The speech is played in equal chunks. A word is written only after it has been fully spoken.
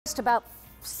Just about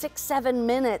 6-7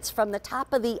 minutes from the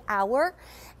top of the hour,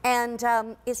 and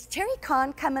is Terry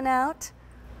Kahn coming out?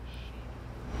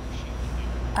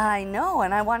 I know,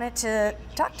 and I wanted to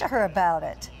talk to her about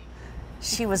it.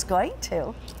 She was going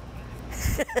to.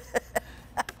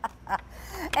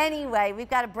 Anyway, we've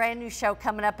got a brand new show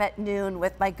coming up at noon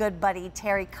with my good buddy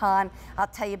Terry Kahn. I'll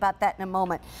tell you about that in a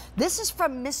moment. This is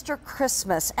from Mr.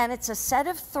 Christmas, and it's a set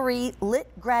of 3 lit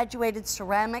graduated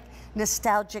ceramic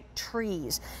nostalgic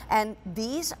trees. And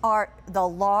these are the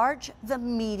large, the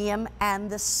medium, and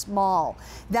the small.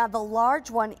 Now, the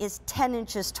large one is 10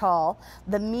 inches tall,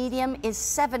 the medium is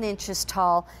 7 inches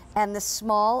tall, and the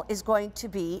small is going to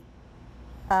be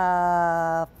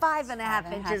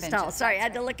 5.5 inches tall. Sorry, I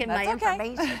had to look in my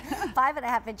information.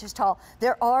 5.5 inches tall.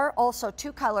 There are also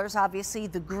 2 colors, obviously,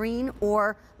 the green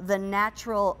or the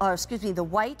natural, or excuse me, the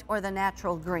white or the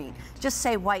natural green. Just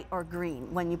say white or green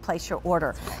when you place your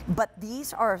order. But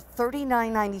these are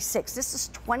 $39.96. This is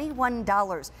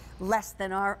 $21 less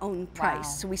than our own price.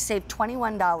 Wow. So we saved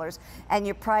 $21, and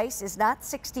your price is not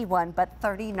 $61, but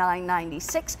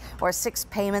 $39.96, or 6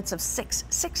 payments of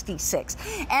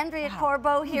 $666. Andrea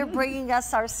Corbo here bringing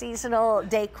us our seasonal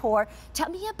decor. Tell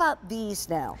me about these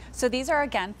now. So these are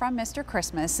again from Mr.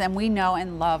 Christmas, and we know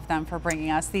and love them for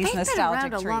bringing us these nostalgic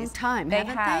trees. They've been around a long time,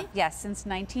 haven't they? Yes, since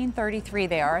 1933.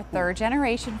 They are a 3rd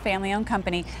generation family-owned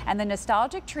company, and the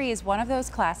nostalgic tree is one of those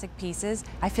classic pieces.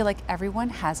 I feel like everyone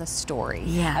has a story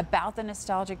about the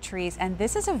nostalgic trees, and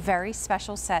this is a very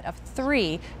special set of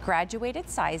 3 graduated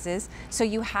sizes. So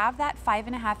you have that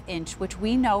 5.5 inch, which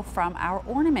we know from our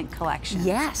ornament collection.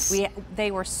 Yes.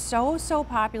 They were so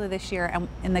popular this year, and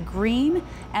in the green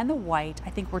and the white, I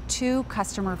think were 2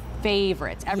 customer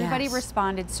favorites. Everybody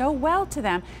responded so well to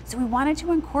them, so we wanted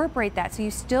to incorporate that. So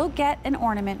you still get an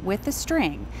ornament with the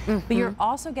string, but you're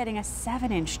also getting a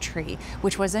 7-inch tree,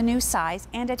 which was a new size,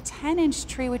 and a 10-inch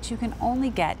tree, which you can only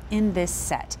get in this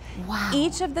set. Wow.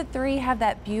 Each of the 3 have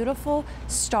that beautiful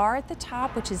star at the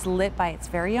top, which is lit by its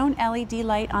very own LED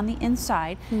light on the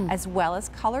inside, as well as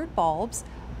colored bulbs,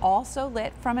 also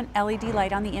lit from an LED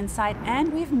light on the inside,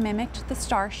 and we've mimicked the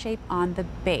star shape on the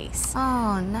base.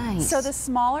 Oh, nice. So the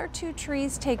smaller 2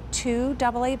 trees take 2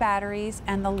 AA batteries,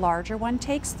 and the larger one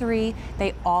takes 3.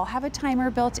 They all have a timer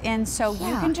built in, so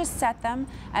you can just set them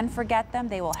and forget them.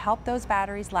 They will help those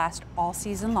batteries last all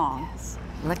season long.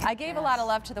 I gave a lot of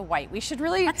love to the white. We should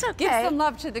really give some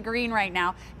love to the green right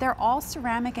now. They're all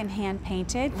ceramic and hand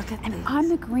painted. Look at and on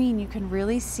the green, you can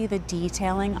really see the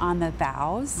detailing on the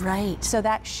boughs. Right. So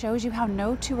that shows you how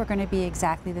no 2 are going to be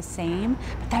exactly the same.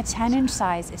 But that 10-inch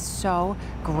size is so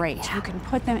great. Yeah. You can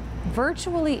put them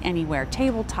virtually anywhere,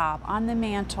 tabletop, on the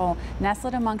mantle,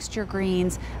 nestled amongst your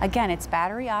greens. Again, it's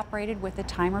battery operated with a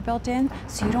timer built in,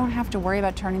 so you don't have to worry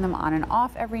about turning them on and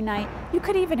off every night. You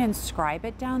could even inscribe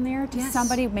it down there to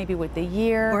somebody, maybe with the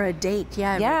year or a date,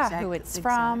 who it's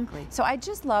from. So I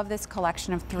just love this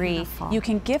collection of 3. Beautiful. You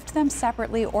can gift them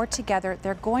separately or together.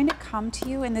 They're going to come to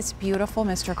you in this beautiful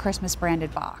Mr. Christmas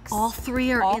branded box. All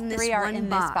 3 are in this this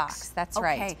box. That's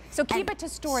right. So keep it to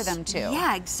store them too.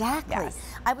 Yeah, exactly. Yes.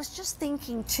 I was just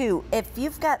thinking too, if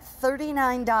you've got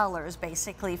 $39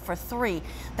 basically for 3,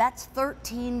 that's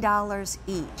 $13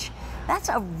 each. That's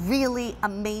a really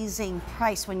amazing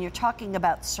price when you're talking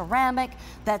about ceramic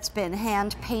that's been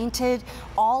hand painted,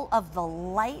 all of the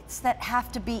lights that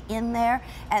have to be in there,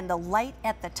 and the light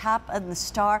at the top and the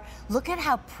star. Look at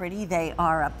how pretty they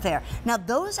are up there. Now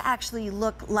those actually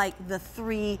look like the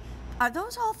 3. Are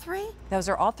those all 3? Those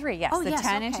are all 3, yes. Oh, the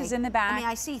 10 inches in the back. I mean,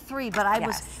 I see 3, but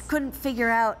I couldn't figure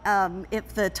out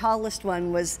if the tallest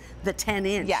one was the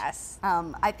 10-inch. Yes.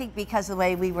 I think because of the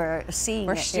way we were seeing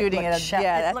we're shooting it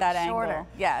at that shorter. angle.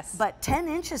 Yes. But 10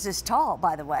 inches is tall,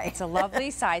 by the way. It's a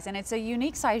lovely size, and it's a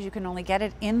unique size. You can only get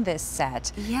it in this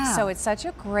set. Yeah. So it's such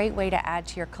a great way to add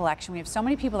to your collection. We have so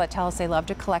many people that tell us they love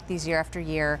to collect these year after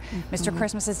year. Mr.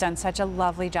 Christmas has done such a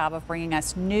lovely job of bringing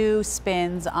us new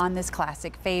spins on this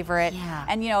classic favorite. Yeah.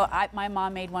 And you know, my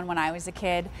mom made one when I was a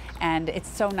kid, and it's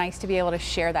so nice to be able to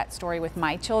share that story with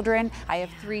my children. I have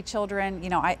 3 children. You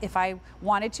know, if I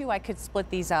wanted to, I could split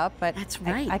these up, but that's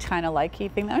right. I kind of like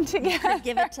keeping them together. You could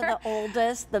give it to the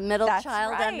oldest, the middle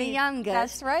child, and the youngest.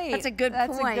 That's right. That's a good point.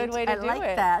 That's a good way to do it. I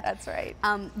like that. That's right.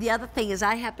 The other thing is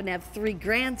I happen to have 3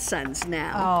 grandsons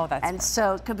now. Oh, that's and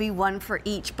so it could be 1 for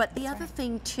each. But the other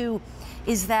thing too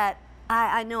is that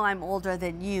I know I'm older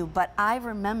than you, but I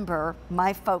remember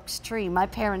my folks' tree, my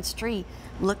parents' tree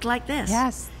looked like this.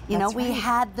 Yes, you know, we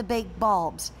had the big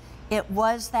bulbs. it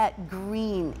was that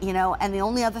green, you know, and the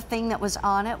only other thing that was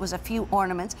on it was a few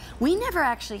ornaments. We never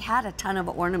actually had a ton of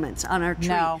ornaments on our tree.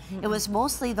 No. It was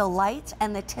mostly the lights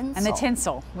and the tinsel. And the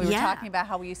tinsel. We were talking about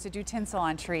how we used to do tinsel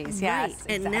on trees. Yes, right.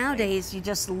 exactly. And nowadays you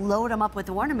just load them up with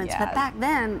ornaments. But back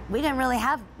then we didn't really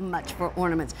have much for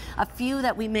ornaments. A few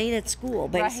that we made at school,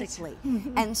 basically.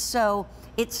 Right. And so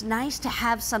it's nice to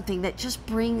have something that just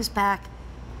brings back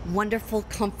wonderful,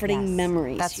 comforting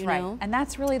memories. That's you right. know? And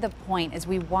that's really the point, is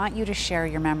we want you to share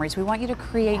your memories. We want you to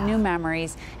create new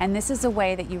memories. And this is a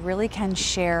way that you really can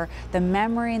share the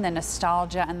memory and the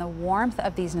nostalgia and the warmth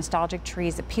of these nostalgic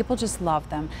trees, that people just love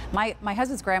them. My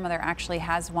husband's grandmother actually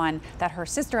has one that her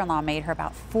sister-in-law made her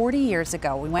about 40 years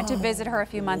ago. We went to visit her a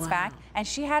few months back, and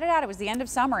she had it out. It was the end of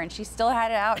summer, and she still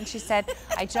had it out, and she said,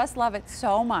 I just love it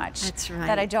so much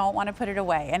that I don't want to put it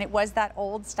away. And it was that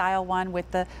old style one with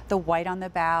the white on the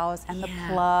boughs and the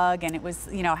plug, and it was,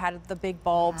 you know, had the big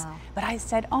bulbs. But I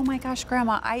said, oh my gosh,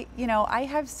 Grandma, I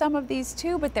have some of these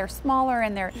too, but they're smaller,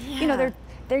 and they're, you know,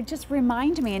 they just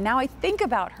remind me. And now I think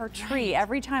about her tree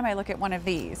every time I look at one of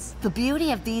these. The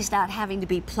beauty of these not having to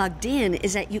be plugged in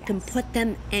is that you can put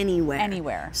them anywhere.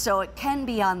 Anywhere. So it can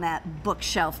be on that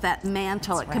bookshelf, that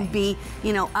mantle. It can be,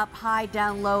 you know, up high,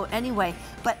 down low, anyway.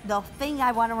 But the thing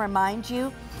I want to remind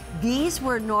you, these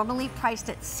were normally priced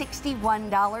at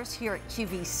 $61 here at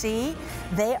QVC.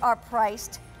 They are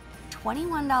priced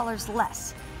 $21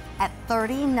 less at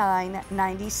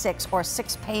 $39.96, or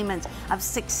 6 payments of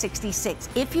 $666.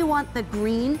 If you want the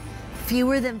green,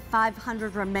 fewer than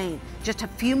 500 remain. Just a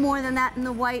few more than that in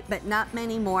the white, but not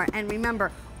many more. And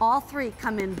remember, all 3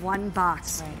 come in one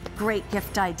box. Great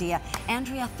gift idea.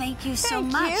 Andrea, thank you so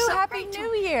much. Thank you. So Happy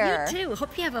New Year. You too.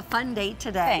 Hope you have a fun day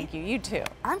today. Thank you. You too.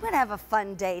 I'm going to have a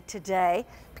fun day today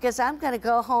because I'm going to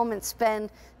go home and spend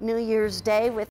New Year's Day with